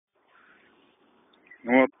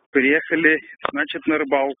Вот, приехали, значит, на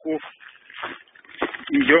рыбалку.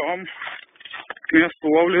 Идем к месту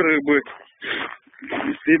ловли рыбы.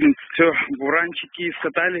 Видно, все, буранчики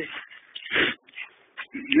скатали.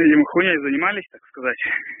 Видимо, хуйней занимались, так сказать.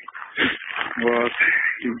 Вот,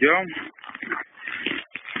 идем.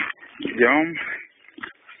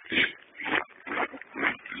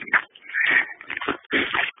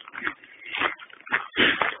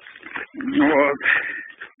 Вот.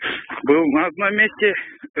 Был на одном месте,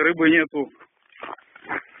 рыбы нету.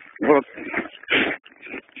 Вот.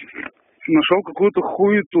 Нашел какую-то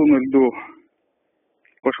хуету на льду.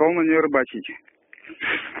 Пошел на нее рыбачить.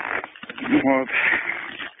 Вот.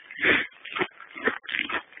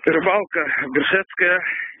 Рыбалка бершетская.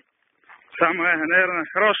 Самая, наверное,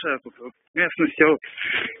 хорошая тут вот, местность. Вот,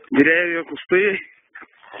 деревья, кусты,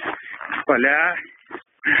 поля.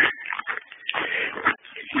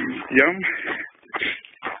 Идем.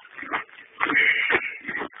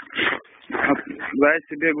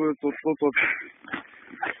 Зайцы бегают тут. Тут,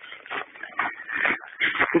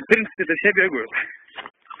 в принципе-то все бегают.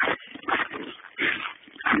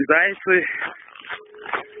 Зайцы,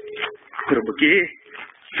 рыбаки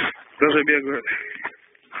тоже бегают.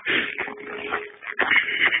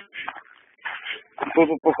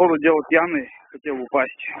 Тут, походу, дело пьяный, хотел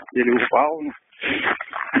упасть. Или упал.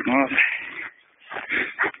 Вот.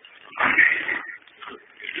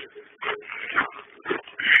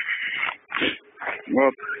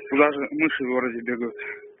 Вот, туда же мыши в городе бегают.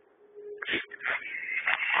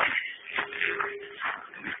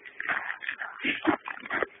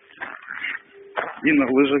 И на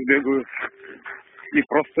лыжах бегают, и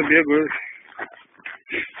просто бегают.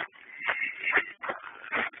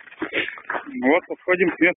 Вот,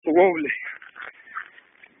 подходим к месту ловли.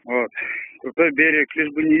 Вот, крутой берег,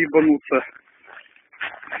 лишь бы не ебануться.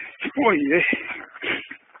 Ой-ой.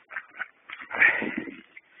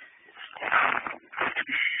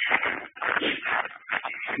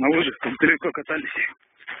 На лыжах тут далеко катались.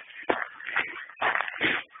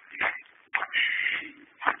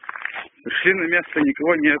 Пришли на место,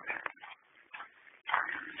 никого нет.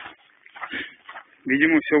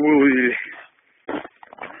 Видимо, все выловили.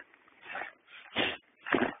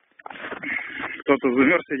 Кто-то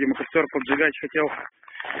замерз, видимо, костер поджигать хотел.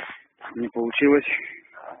 Не получилось.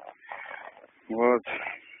 Вот.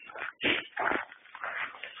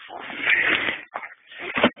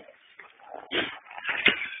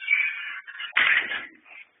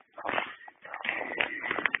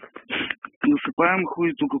 Насыпаем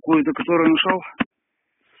хуету какую-то, которую нашел.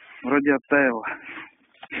 Вроде оттаяла.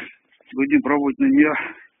 Будем пробовать на нее,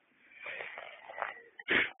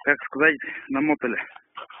 как сказать, намотали.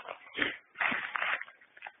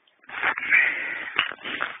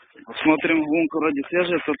 Посмотрим, лунка вроде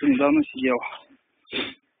свежая, кто-то недавно сидел.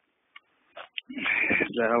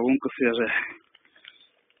 Да, лунка свежая.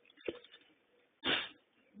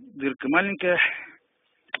 Дырка маленькая.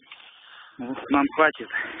 Вот нам хватит.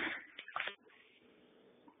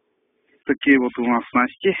 Такие вот у нас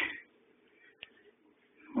снасти.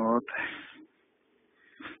 Вот.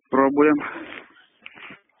 Пробуем.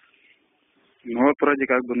 Ну вот вроде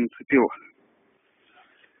как бы нацепил.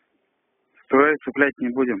 Второй цеплять не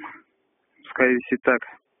будем. Пускай висит так.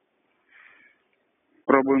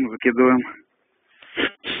 Пробуем, закидываем.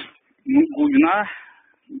 Ну,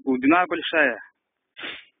 глубина большая.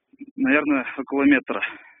 Наверное, около метра.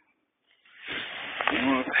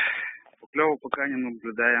 Вот. Поклёва пока не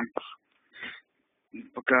наблюдаем.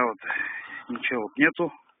 Пока вот ничего вот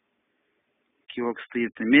нету. Кивок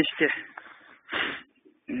стоит на месте.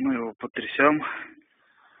 Мы его потрясем.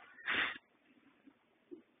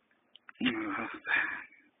 Вот.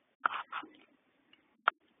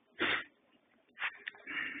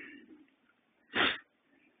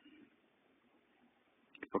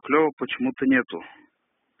 Поклёва почему-то нету.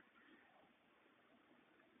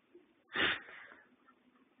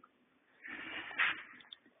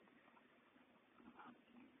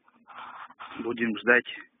 Будем ждать.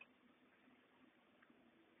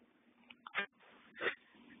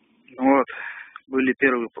 Вот, были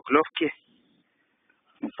первые поклевки.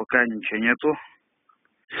 Но пока ничего нету.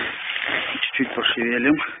 Чуть-чуть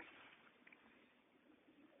пошевелим.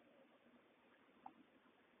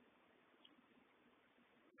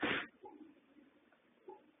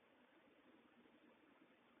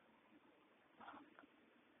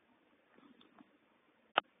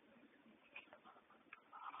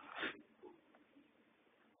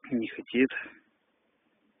 Не хотит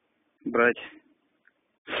брать.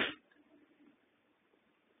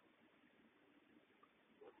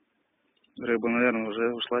 Рыба, наверное,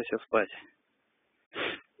 уже ушла себе спать.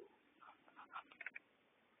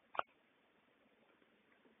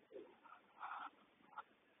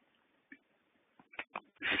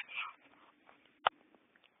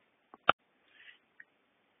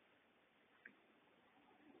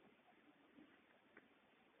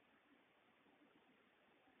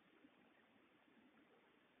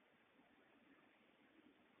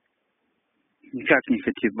 никак не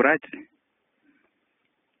хотит брать.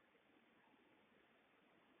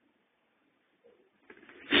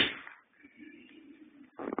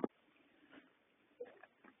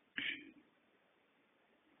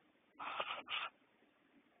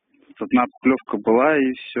 Одна поклевка была,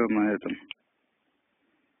 и все на этом.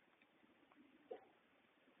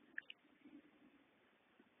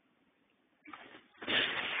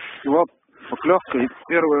 Вот поклевка и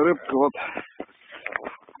первая рыбка. Вот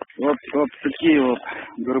такие вот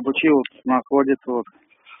горбачи вот находятся. Вот.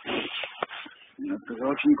 Это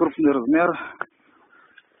очень крупный размер.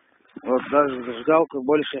 Вот даже зажигалка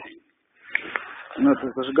больше. Ну,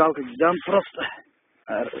 это зажигалка гигант просто.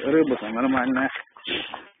 А рыба-то нормальная.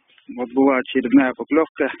 Вот была очередная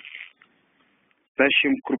поклевка.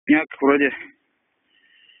 Тащим крупняк вроде.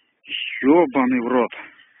 Ёбаный в рот.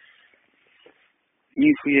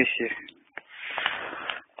 Нихуя себе.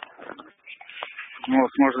 Ну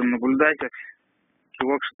вот можно наблюдать, как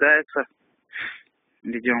кивок шатается.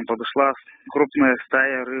 Видимо, подошла крупная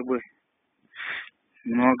стая рыбы.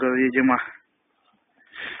 Много, видимо.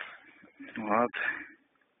 Вот.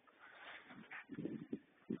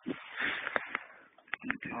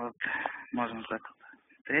 Вот. Можно так вот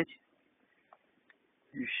смотреть.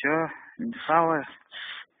 И все. Не сало.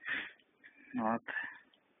 Вот.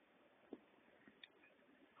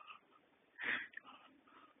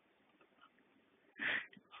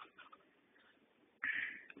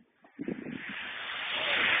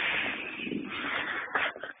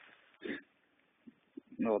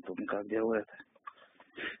 Вот он как делает.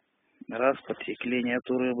 Раз, подсекли,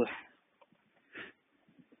 нету рыбы.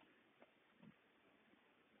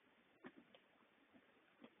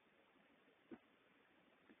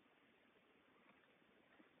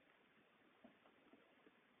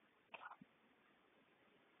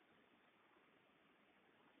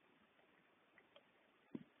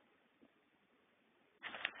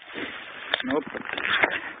 Вот.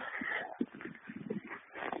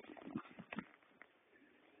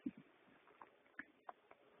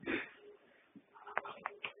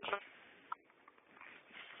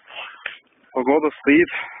 Погода стоит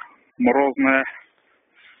морозная.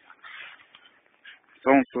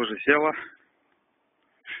 Солнце уже село.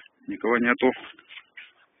 Никого нету.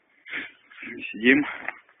 Сидим.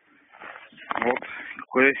 Вот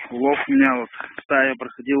какой улов у меня. Вот стая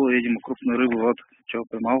проходила, видимо, крупную рыбу. Вот что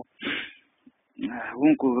поймал.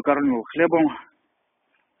 Лунку закармливал хлебом.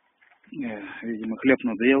 Видимо, хлеб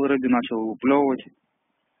надоел рыбе, начал выплевывать.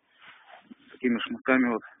 Такими шматками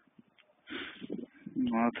вот.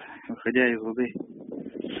 Вот, выходя из воды.